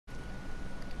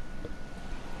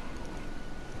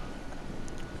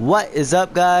What is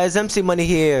up, guys? MC Money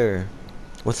here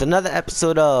with another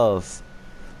episode of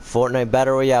Fortnite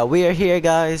Battle Royale. We are here,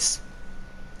 guys,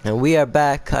 and we are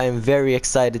back. I am very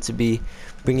excited to be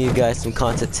bringing you guys some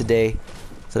content today.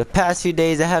 For the past few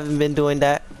days I haven't been doing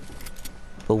that,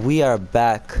 but we are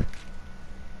back,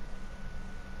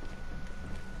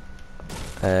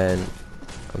 and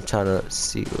I'm trying to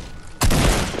see.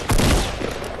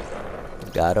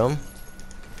 Got him.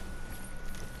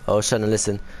 I was trying to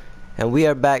listen. And we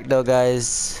are back though,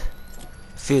 guys.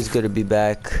 Feels good to be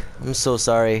back. I'm so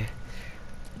sorry.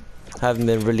 Haven't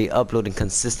been really uploading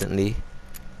consistently.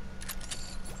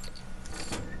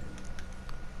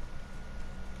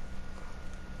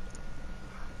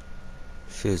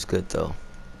 Feels good though.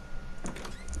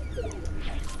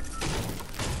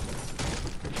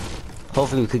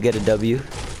 Hopefully we could get a W.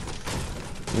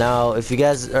 Now, if you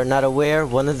guys are not aware,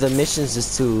 one of the missions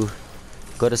is to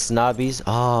go to Snobby's.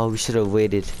 Oh, we should have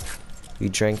waited. We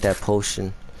drank that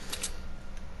potion.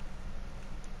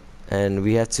 And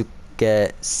we have to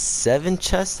get 7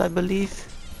 chests, I believe.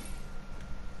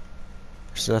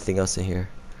 There's nothing else in here.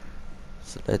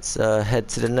 So let's head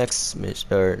to the next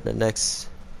mission, or the next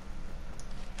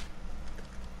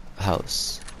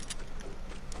house.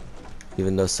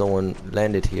 Even though someone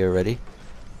landed here already.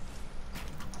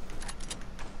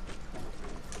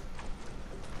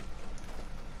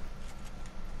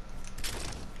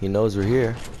 He knows we're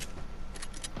here.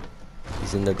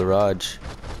 He's in the garage.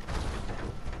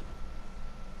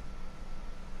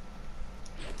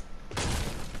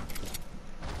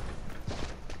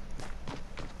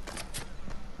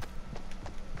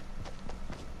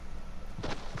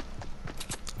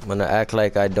 I'm gonna act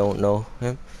like I don't know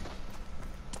him.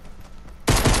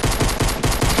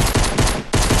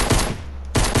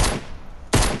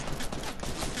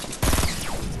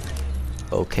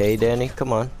 Okay, Danny,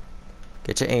 come on.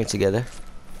 Get your aim together.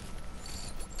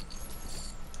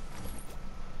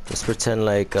 Let's pretend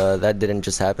like that didn't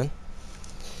just happen.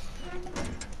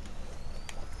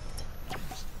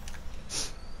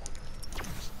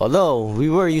 Although we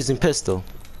were using pistol,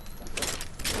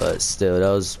 but still, that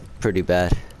was pretty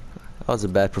bad. That was a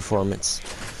bad performance.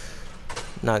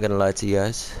 Not gonna lie to you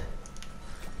guys.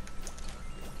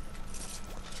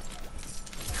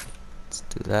 Let's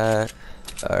do that.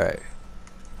 All right.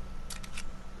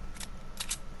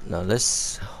 Now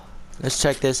let's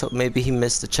check this. Maybe he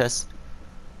missed the chest.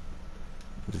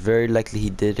 It's very likely he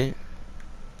didn't.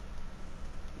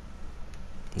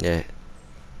 Yeah,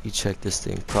 you check this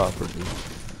thing properly.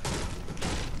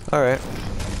 All right.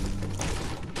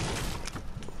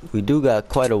 We do got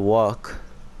quite a walk,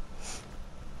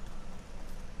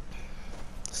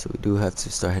 so we do have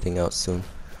to start heading out soon.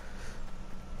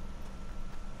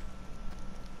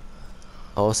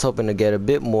 I was hoping to get a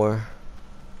bit more.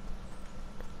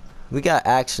 We got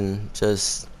action,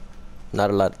 just not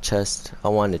a lot of chest. I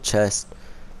wanted chest.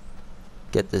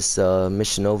 Get this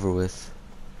mission over with.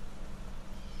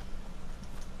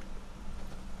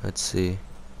 Let's see.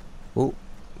 Oh,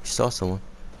 we saw someone.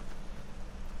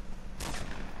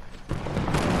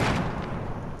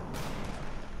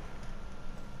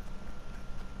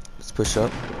 Let's push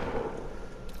up.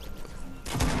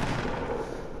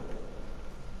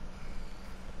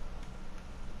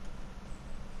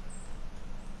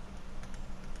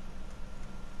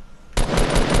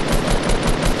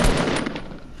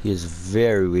 He is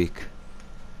very weak.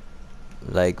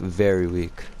 Like, very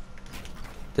weak.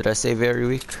 Did I say very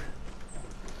weak?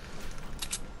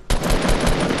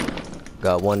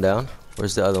 Got one down.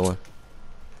 Where's the other one?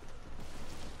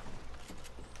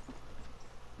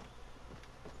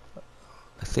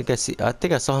 I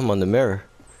think I saw him on the mirror.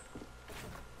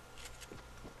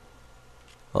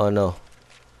 Oh no.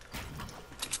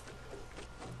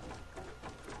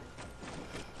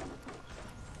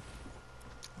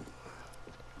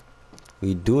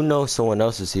 We do know someone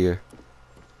else is here.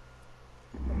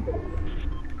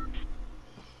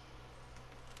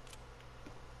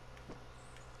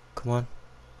 Come on.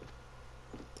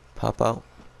 Pop out.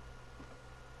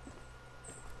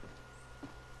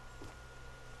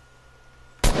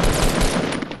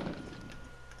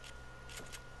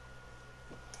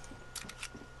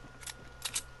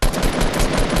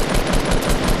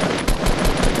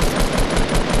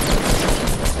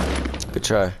 Good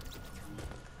try.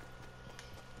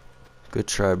 Good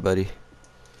try, buddy.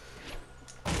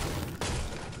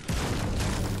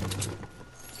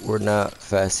 We're not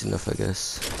fast enough, I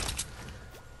guess.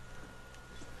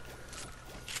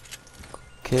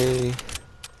 Okay.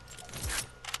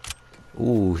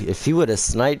 Ooh, if he would have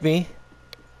sniped me,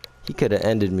 he could have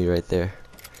ended me right there.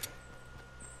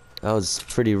 That was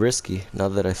pretty risky, now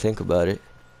that I think about it.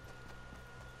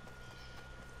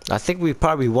 I think we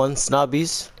probably won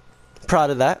Snobbies. Proud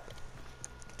of that.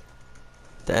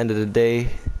 At the end of the day,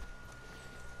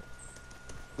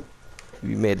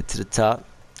 we made it to the top.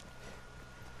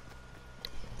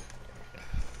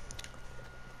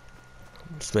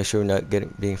 Just make sure we're not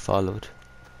being followed.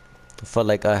 I felt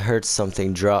like I heard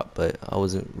something drop, but I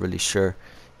wasn't really sure.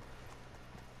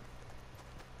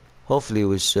 Hopefully it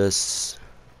was just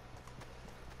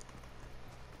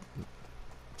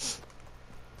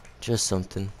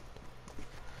something.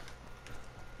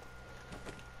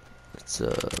 Let's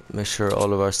make sure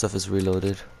all of our stuff is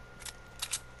reloaded.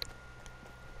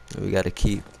 And we gotta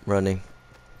keep running.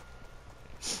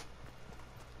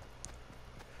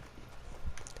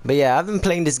 But yeah, I've been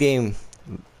playing this game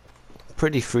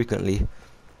pretty frequently.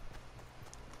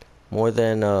 More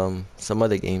than some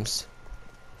other games.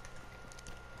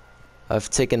 I've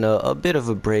taken a bit of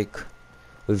a break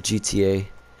with GTA.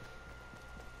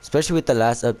 Especially with the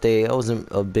last update, I wasn't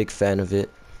a big fan of it.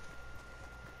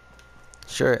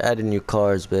 Sure, it added new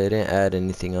cars, but it didn't add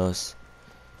anything else.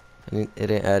 It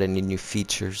didn't add any new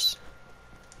features.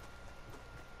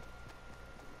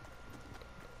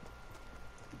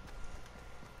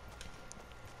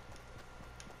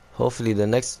 Hopefully the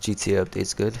next GTA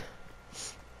update's good.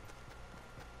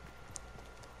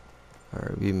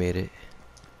 Alright, we made it.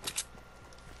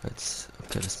 Let's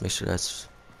make sure that's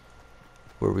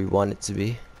where we want it to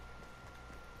be.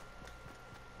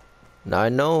 Now I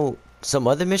know some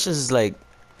other missions is like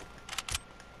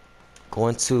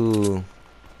going to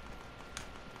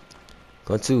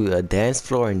a dance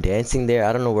floor and dancing there.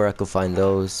 I don't know where I could find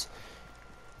those.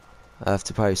 I have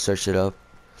to probably search it up.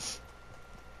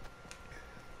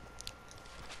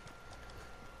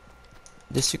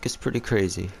 This week is pretty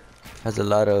crazy. Has a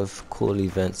lot of cool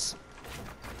events.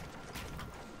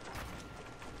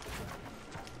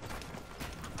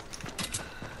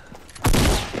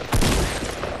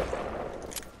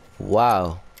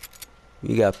 Wow,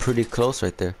 we got pretty close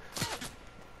right there.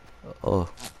 Oh,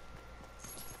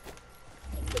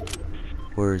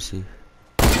 where is he?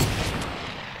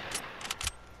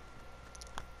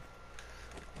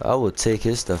 I would take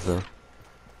his stuff though.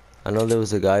 I know there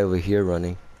was a guy over here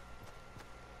running.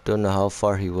 Don't know how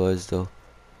far he was though.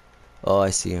 Oh, I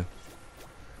see him.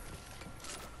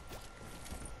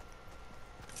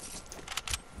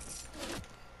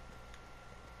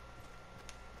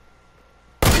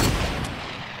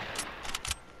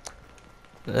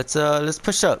 Let's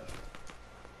push up.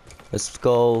 Let's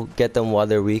go get them while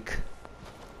they're weak.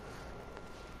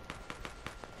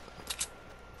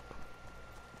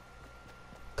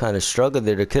 Kind of struggle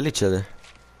there to kill each other.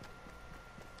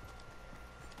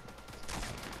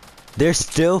 They're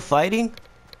still fighting?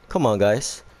 Come on,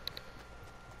 guys.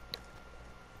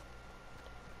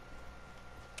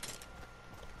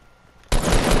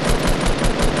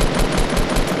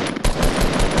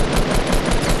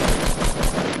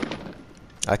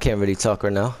 I can't really talk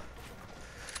right now.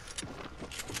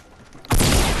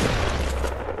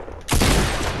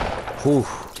 Whew.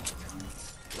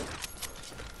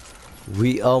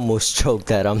 We almost choked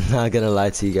that, I'm not gonna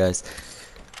lie to you guys.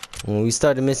 When we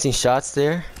started missing shots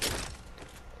there,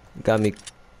 it got me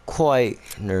quite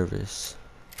nervous.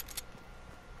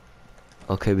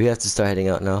 Okay, we have to start heading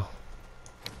out now.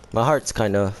 My heart's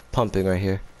kind of pumping right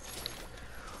here.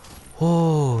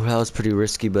 Oh, that was pretty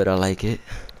risky, but I like it.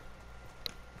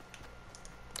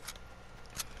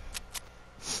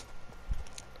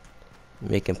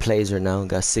 Making plays right now,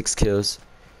 got 6 kills.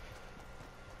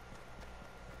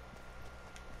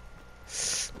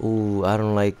 Ooh, I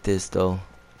don't like this though.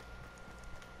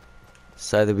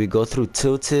 So either we go through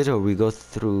Tilted or we go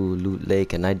through Loot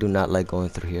Lake, and I do not like going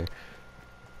through here.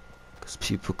 Because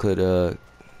people could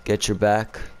get your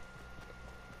back.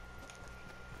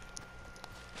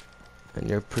 And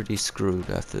you're pretty screwed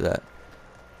after that.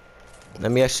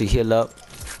 Let me actually heal up.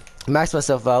 Max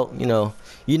myself out, you know.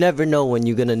 You never know when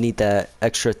you're gonna need that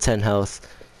extra 10 health.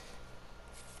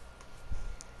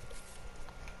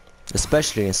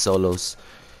 Especially in solos.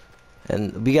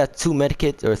 And we got 2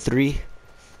 medikit, or 3.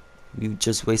 We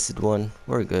just wasted 1.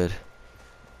 We're good.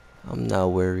 I'm not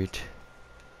worried.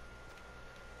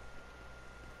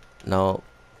 Now,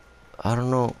 I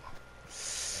don't know.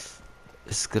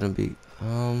 It's gonna be,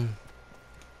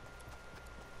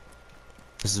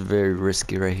 this is very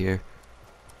risky right here.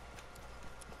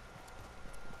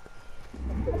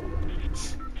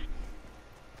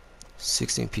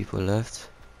 "16 people left.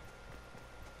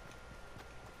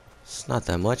 It's not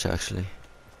that much actually.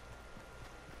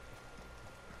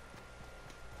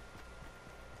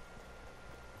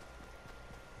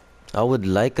 I would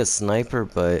like a sniper,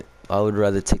 but I would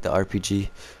rather take the RPG.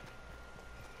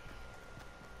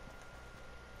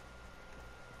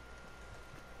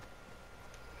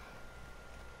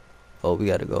 Oh, we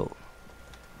gotta go.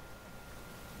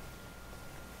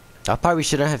 I probably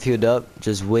shouldn't have healed up.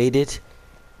 Just waited.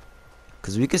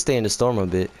 Because we could stay in the storm a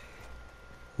bit.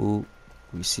 Ooh,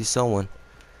 we see someone.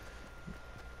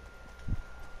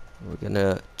 We're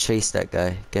gonna chase that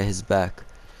guy. Get his back.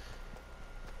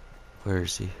 Where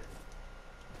is he?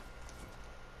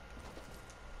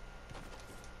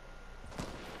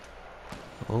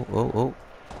 Oh, oh, oh.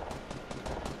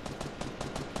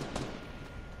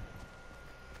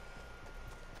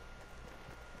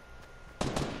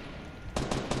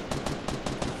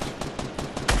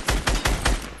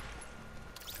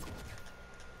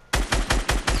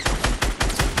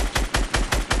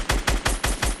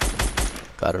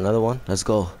 Got another one. Let's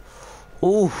go.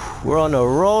 Ooh, we're on a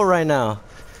roll right now.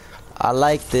 I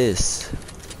like this.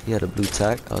 He had a blue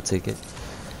tack. I'll take it.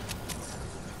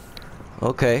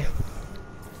 Okay.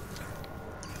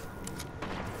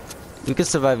 We can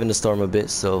survive in the storm a bit,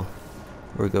 so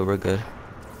we're good, we're good.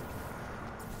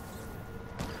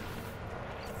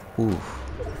 Ooh,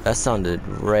 that sounded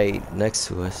right next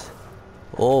to us.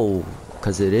 Oh,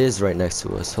 because it is right next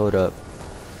to us. Hold up.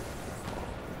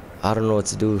 I don't know what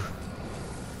to do.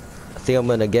 I think I'm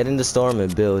gonna get in the storm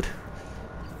and build.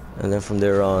 And then from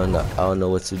there on, I don't know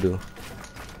what to do.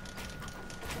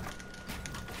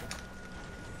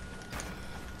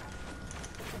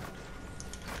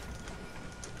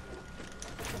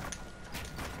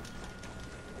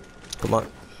 Come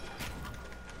on.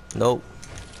 Nope.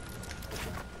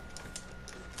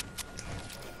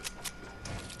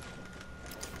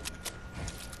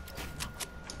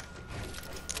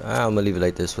 I'm gonna leave it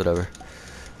like this, whatever.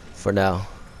 For now.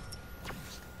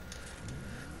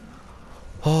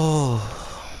 Oh,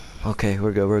 okay,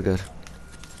 we're good, we're good.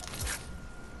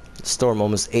 The storm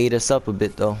almost ate us up a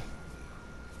bit though.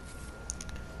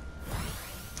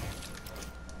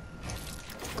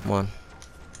 Come on.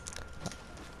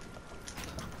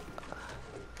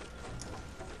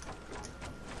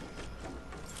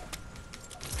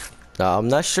 Now, I'm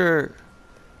not sure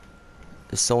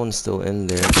if someone's still in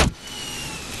there.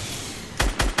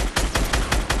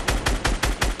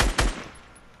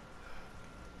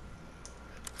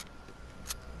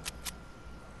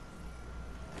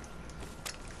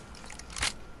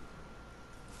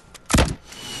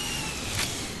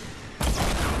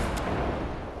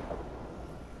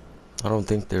 I don't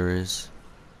think there is.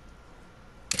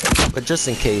 But just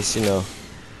in case, you know.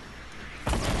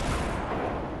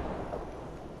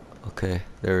 Okay,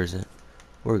 there isn't.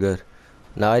 We're good.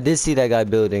 Now, I did see that guy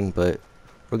building, but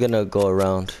we're gonna go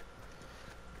around.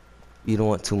 You don't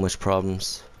want too much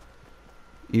problems.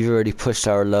 You've already pushed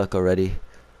our luck already.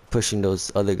 Pushing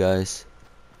those other guys.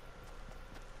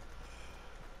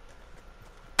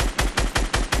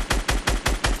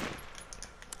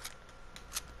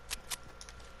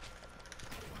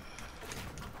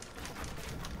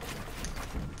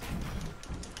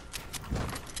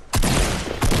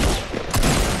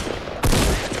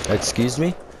 Excuse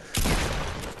me?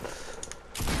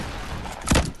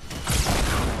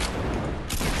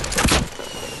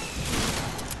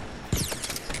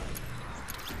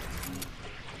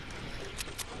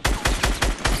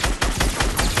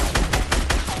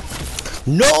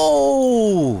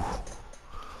 No!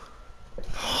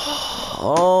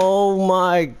 Oh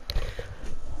my.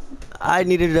 I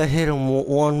needed to hit him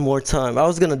one more time. I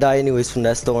was gonna die anyways from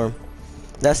that storm.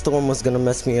 That storm was gonna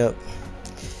mess me up.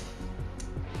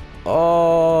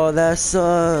 Oh, that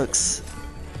sucks.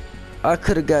 I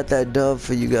could have got that dub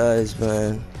for you guys,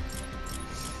 man.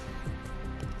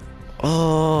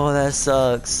 Oh, that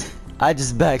sucks. I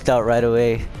just backed out right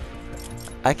away.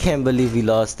 I can't believe we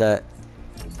lost that.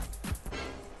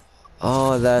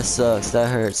 Oh, that sucks. That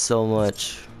hurts so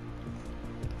much.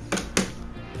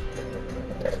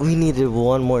 We needed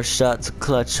one more shot to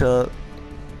clutch up.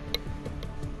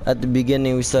 At the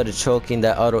beginning, we started choking.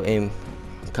 That auto aim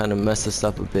kind of messed us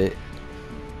up a bit.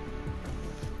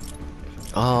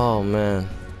 Oh man,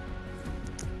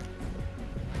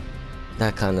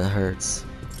 that kind of hurts.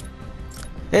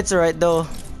 It's alright though.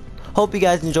 Hope you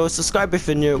guys enjoy. Subscribe if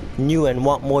you're new and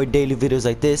want more daily videos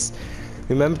like this.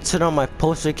 Remember to turn on my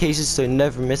post notifications so you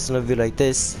never miss another video like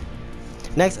this.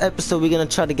 Next episode, we're gonna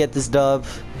try to get this dub.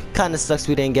 Kind of sucks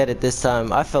we didn't get it this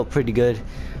time. I felt pretty good.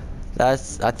 I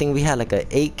think we had like a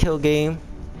 8-kill game.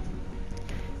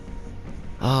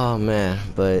 Oh man,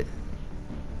 but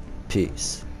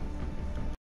peace.